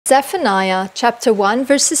Zephaniah chapter 1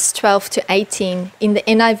 verses 12 to 18 in the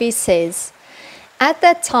NIV says, "At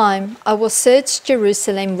that time I will search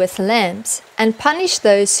Jerusalem with lamps and punish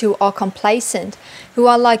those who are complacent, who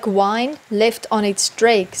are like wine left on its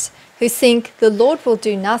dregs, who think the Lord will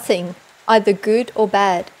do nothing, either good or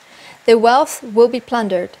bad. Their wealth will be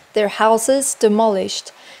plundered, their houses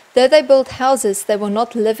demolished. Though they build houses, they will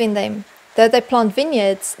not live in them. Though they plant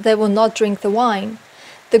vineyards, they will not drink the wine.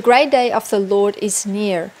 The great day of the Lord is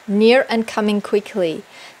near, near and coming quickly.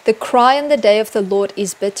 The cry on the day of the Lord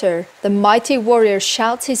is bitter. The mighty warrior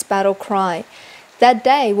shouts his battle cry. That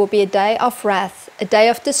day will be a day of wrath, a day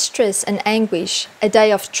of distress and anguish, a day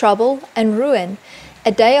of trouble and ruin,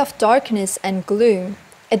 a day of darkness and gloom,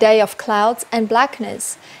 a day of clouds and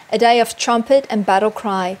blackness, a day of trumpet and battle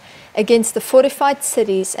cry, against the fortified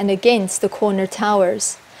cities and against the corner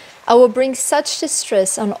towers. I will bring such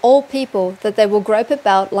distress on all people that they will grope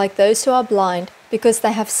about like those who are blind, because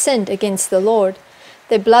they have sinned against the Lord.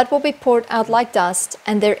 Their blood will be poured out like dust,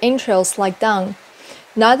 and their entrails like dung.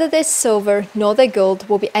 Neither their silver nor their gold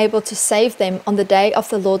will be able to save them on the day of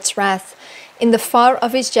the Lord's wrath. In the fire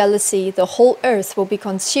of his jealousy, the whole earth will be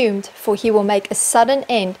consumed, for he will make a sudden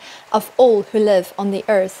end of all who live on the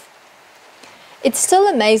earth." It still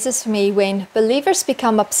amazes me when believers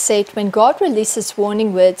become upset when God releases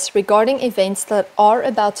warning words regarding events that are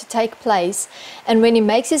about to take place, and when he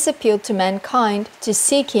makes his appeal to mankind to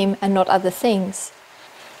seek him and not other things.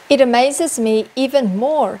 It amazes me even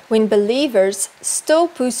more when believers still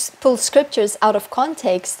pull scriptures out of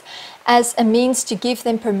context as a means to give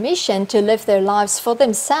them permission to live their lives for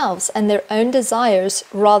themselves and their own desires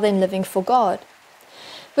rather than living for God.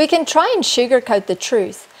 We can try and sugarcoat the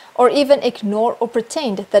truth, or even ignore or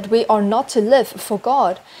pretend that we are not to live for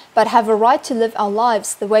God, but have a right to live our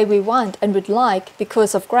lives the way we want and would like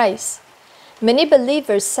because of grace. Many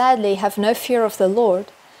believers sadly have no fear of the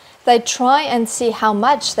Lord. They try and see how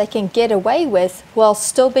much they can get away with while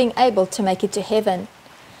still being able to make it to heaven.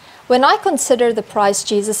 When I consider the price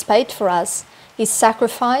Jesus paid for us, his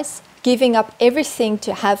sacrifice, giving up everything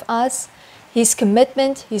to have us, his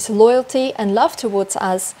commitment, his loyalty and love towards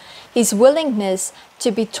us, his willingness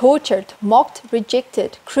to be tortured, mocked,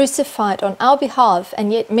 rejected, crucified on our behalf,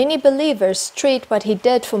 and yet many believers treat what he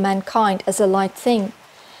did for mankind as a light thing.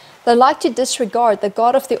 They like to disregard the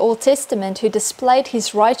God of the Old Testament who displayed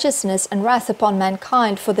his righteousness and wrath upon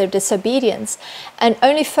mankind for their disobedience, and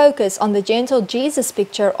only focus on the gentle Jesus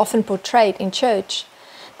picture often portrayed in church.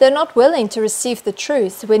 They're not willing to receive the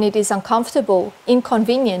truth when it is uncomfortable,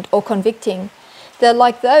 inconvenient, or convicting. They're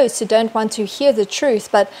like those who don't want to hear the truth,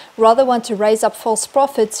 but rather want to raise up false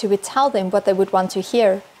prophets who would tell them what they would want to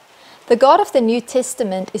hear. The God of the New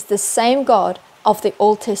Testament is the same God of the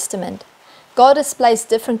Old Testament. God displays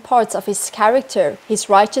different parts of his character, his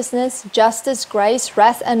righteousness, justice, grace,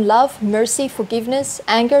 wrath and love, mercy, forgiveness,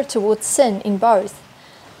 anger towards sin in both.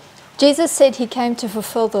 Jesus said he came to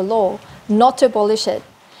fulfill the law, not to abolish it.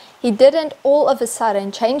 He didn't all of a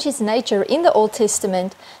sudden change his nature in the Old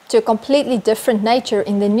Testament to a completely different nature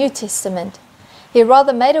in the New Testament. He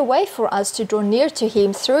rather made a way for us to draw near to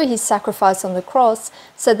him through his sacrifice on the cross,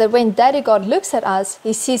 so that when Daddy God looks at us,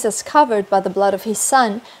 he sees us covered by the blood of his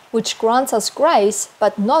Son, which grants us grace,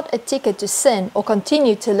 but not a ticket to sin or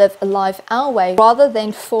continue to live a life our way, rather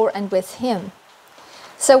than for and with him.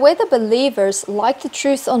 So whether believers like the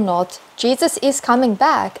truth or not, Jesus is coming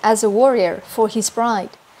back as a warrior for his bride.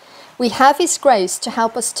 We have his grace to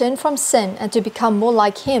help us turn from sin and to become more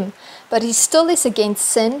like him, but he still is against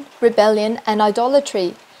sin, rebellion, and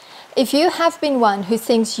idolatry. If you have been one who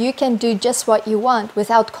thinks you can do just what you want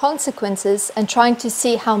without consequences and trying to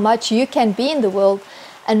see how much you can be in the world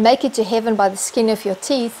and make it to heaven by the skin of your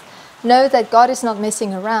teeth, know that God is not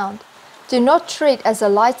messing around. Do not treat as a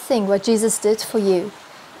light thing what Jesus did for you.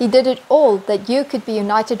 He did it all that you could be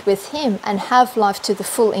united with him and have life to the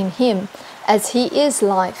full in him, as he is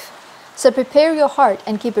life. So prepare your heart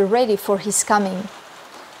and keep it ready for his coming.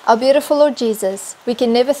 Our beautiful Lord Jesus, we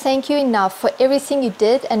can never thank you enough for everything you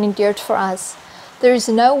did and endured for us. There is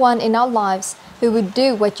no one in our lives who would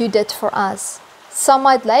do what you did for us. Some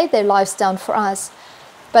might lay their lives down for us,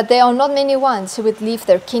 but there are not many ones who would leave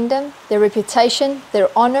their kingdom, their reputation, their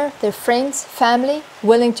honor, their friends, family,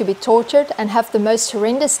 willing to be tortured and have the most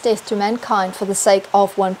horrendous death to mankind for the sake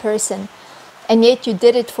of one person. And yet you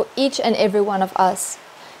did it for each and every one of us.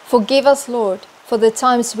 Forgive us, Lord, for the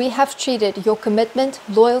times we have treated your commitment,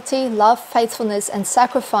 loyalty, love, faithfulness, and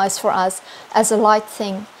sacrifice for us as a light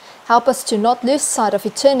thing. Help us to not lose sight of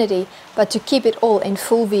eternity, but to keep it all in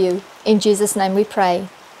full view. In Jesus' name we pray.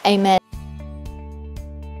 Amen.